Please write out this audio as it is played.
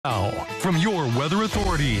from your Weather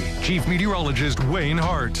Authority, Chief Meteorologist Wayne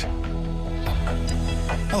Hart.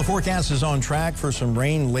 Well, the forecast is on track for some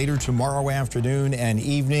rain later tomorrow afternoon and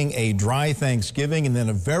evening, a dry Thanksgiving, and then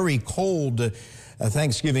a very cold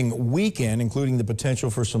Thanksgiving weekend, including the potential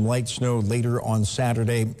for some light snow later on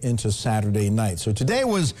Saturday into Saturday night. So today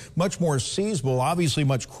was much more seasonable, obviously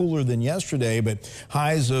much cooler than yesterday, but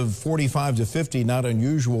highs of 45 to 50, not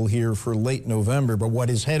unusual here for late November. But what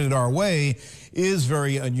is headed our way is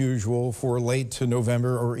very unusual for late to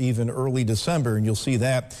November or even early December, and you'll see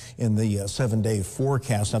that in the 7-day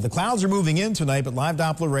forecast. Now, the clouds are moving in tonight, but live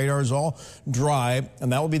Doppler radar is all dry,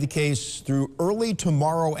 and that will be the case through early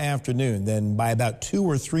tomorrow afternoon. Then by about 2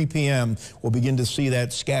 or 3 p.m., we'll begin to see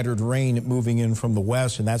that scattered rain moving in from the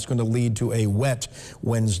west, and that's going to lead to a wet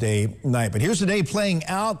Wednesday night. But here's the day playing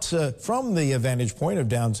out from the vantage point of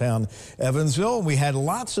downtown Evansville. We had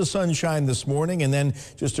lots of sunshine this morning, and then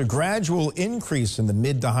just a gradual increase in the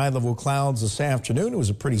mid to high level clouds this afternoon. It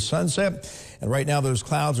was a pretty sunset, and right now those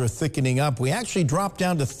clouds are thickening up. We actually dropped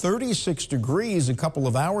down to 36 degrees a couple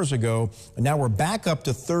of hours ago, and now we're back up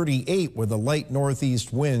to 38 with the light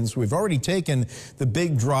northeast winds. We've already taken the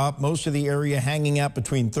big drop, most of the area hanging out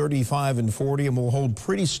between 35 and 40, and will hold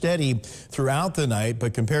pretty steady throughout the night.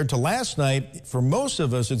 But compared to last night, for most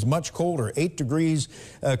of us, it's much colder. 8 degrees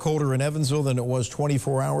colder in Evansville than it was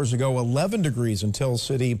 24 hours ago, 11 degrees in Tell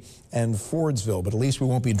City and Fordsville, but at least we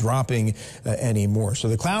won't be dropping anymore. So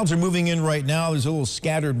the clouds are moving in right now. There's a little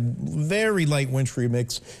scattered, very light wintry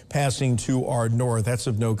mix passing to our north. That's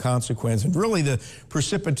of no consequence. And really the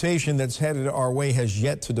precipitation that's headed our way has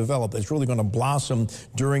yet to develop. It's really going to blossom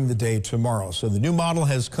during the day tomorrow. So the new model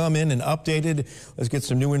has come in and updated. Let's get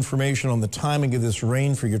some new information on the timing of this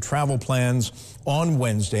rain for your travel plans on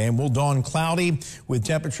Wednesday. And we'll dawn cloudy with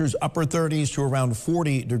temperatures upper 30s to around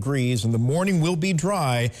 40 degrees. And the morning will be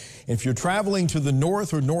dry. If you're traveling to the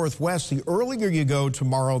north or northwest, the earlier you go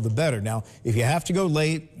tomorrow, the better. Now, if you have to go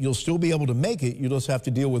late, you'll still be able to make it. You just have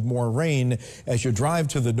to deal with more rain as you drive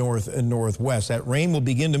to the north and northwest. That rain will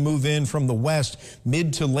begin to move in from the west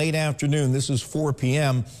mid to late afternoon. This is 4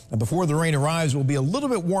 p.m. And before the rain arrives, it will be a little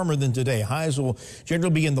bit warmer than today. Highs will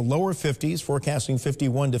generally be in the lower 50s, forecasting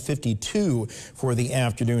 51 to 52 for the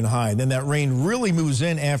afternoon high. And then that rain really moves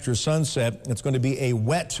in after sunset. It's going to be a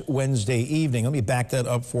wet Wednesday evening. Let me back that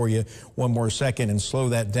up for you one more second and slow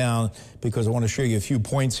that down because I want to show you a few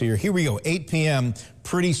points here. Here we go, 8 p.m.,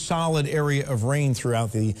 pretty solid area of rain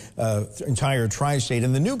throughout the entire tri-state.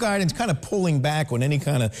 And the new guidance kind of pulling back on any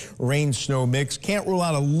kind of rain-snow mix. Can't rule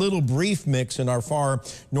out a little brief mix in our far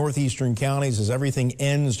northeastern counties as everything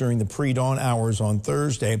ends during the pre-dawn hours on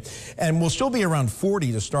Thursday. And we'll still be around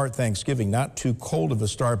 40 to start Thanksgiving. Not too cold of a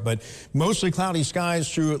start, but mostly cloudy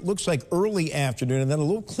skies through, it looks like, early afternoon. And then a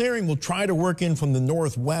little clearing will try to work in from the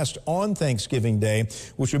northwest on Thanksgiving Day,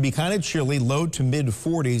 which would be kind of chilly, low to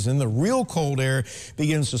mid-40s. And the real cold air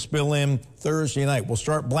begins to spill in Thursday night. We'll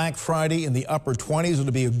start Black Friday in the upper 20s.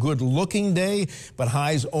 It'll be a good-looking day, but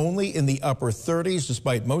highs only in the upper 30s,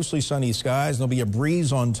 despite mostly sunny skies. There'll be a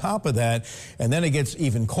breeze on top of that, and then it gets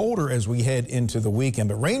even colder as we head into the weekend.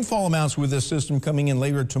 But rainfall amounts with this system coming in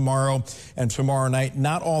later tomorrow and tomorrow night,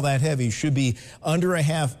 not all that heavy. Should be under a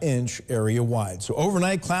half-inch area-wide. So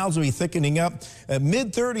overnight, clouds will be thickening up at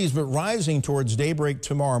mid-30s, but rising towards daybreak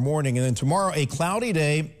tomorrow morning. And then tomorrow, a cloudy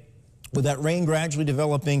day, with that rain gradually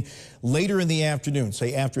developing later in the afternoon,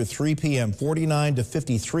 say after 3 p.m., 49 to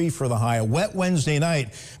 53 for the high. A wet Wednesday night,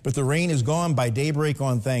 but the rain is gone by daybreak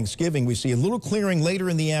on Thanksgiving. We see a little clearing later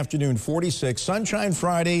in the afternoon, 46. Sunshine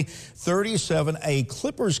Friday, 37. A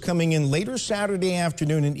Clippers coming in later Saturday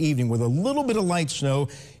afternoon and evening with a little bit of light snow.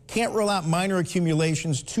 Can't rule out minor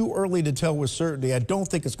accumulations. Too early to tell with certainty. I don't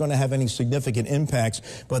think it's going to have any significant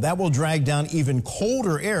impacts, but that will drag down even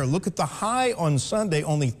colder air. Look at the high on Sunday,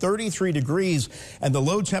 only 33 degrees, and the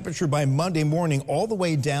low temperature by Monday morning all the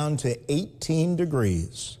way down to 18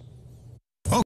 degrees.